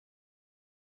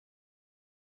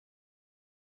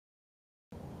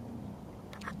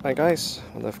Hi guys,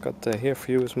 what I've got here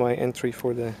for you is my entry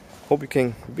for the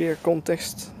Hobbyking beer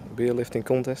contest, beer lifting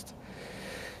contest.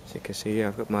 As you can see here,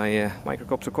 I've got my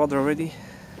Mikrokopter Quadro ready.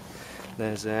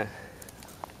 There's I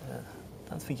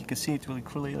don't think you can see it really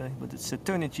clearly, but it's a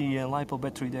Turnigy LiPo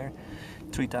battery there,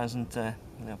 3000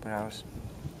 mAh.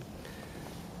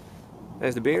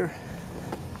 There's the beer.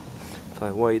 If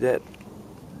I weigh that,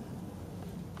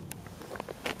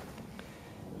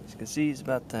 as you can see, it's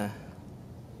about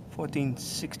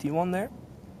 1461 there.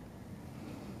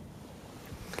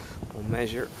 We'll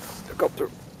measure the copter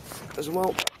as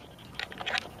well.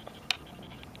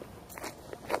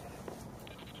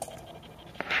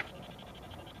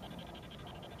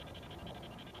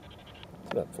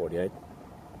 It's about 48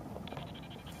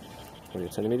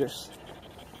 centimeters.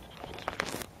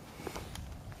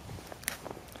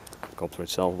 The copter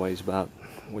itself weighs about,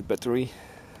 with battery,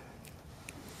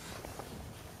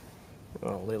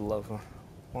 a little over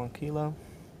 1 kilo.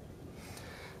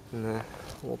 And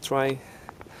we'll try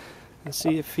and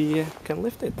see if he can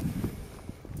lift it.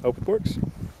 Hope it works.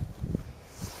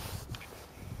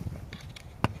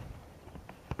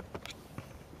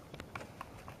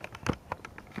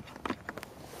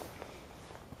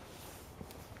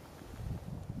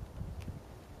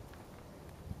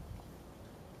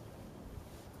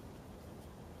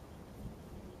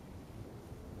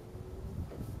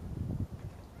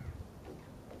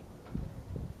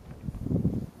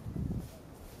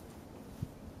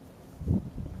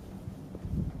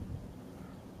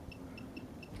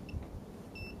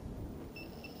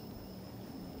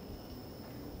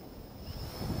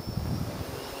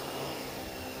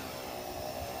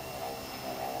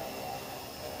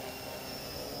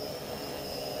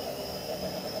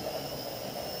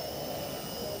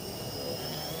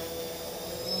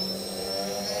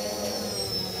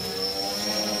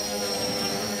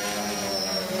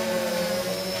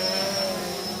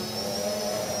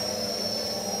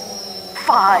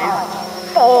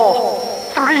 Five, 4,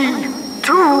 3,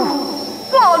 2,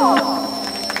 1.